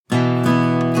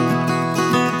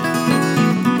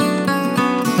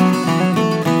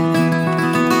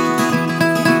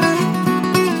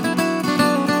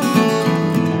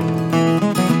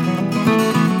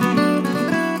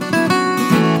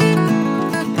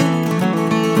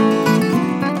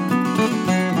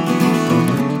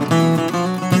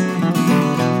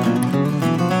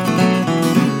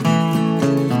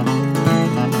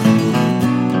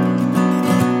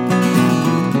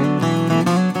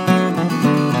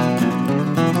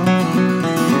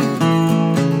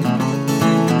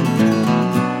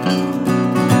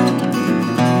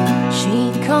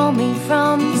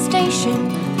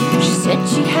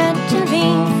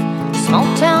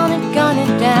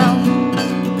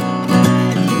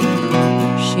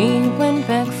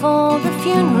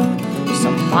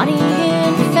body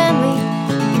in the family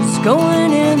was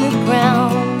going in the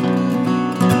ground.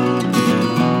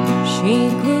 She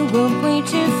grew up way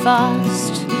too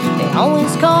fast. They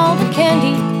always called her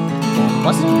Candy. That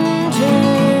wasn't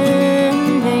her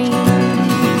name.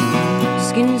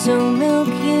 Skin so milk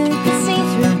you could see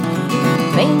through.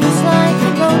 Veins like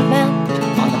the road map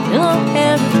on the pillow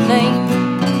aeroplane.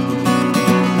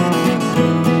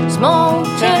 Small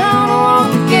town, I won't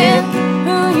forget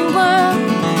who you were.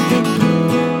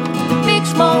 Big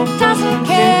small doesn't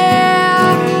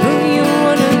care who you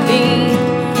wanna be.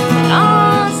 And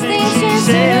all those things you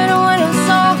said when I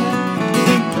saw her,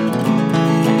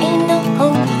 there ain't no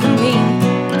hope for me.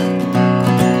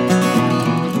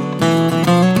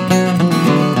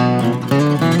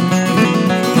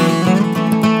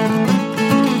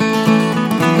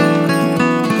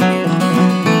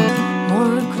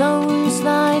 Wore clothes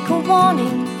like a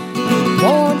warning,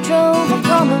 wardrobe of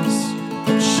promise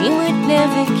that she would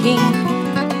never keep.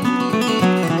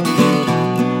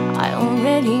 I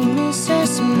already miss her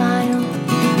smile,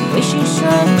 the way she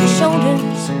shrugged her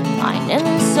shoulders. I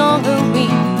never saw her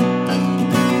weep.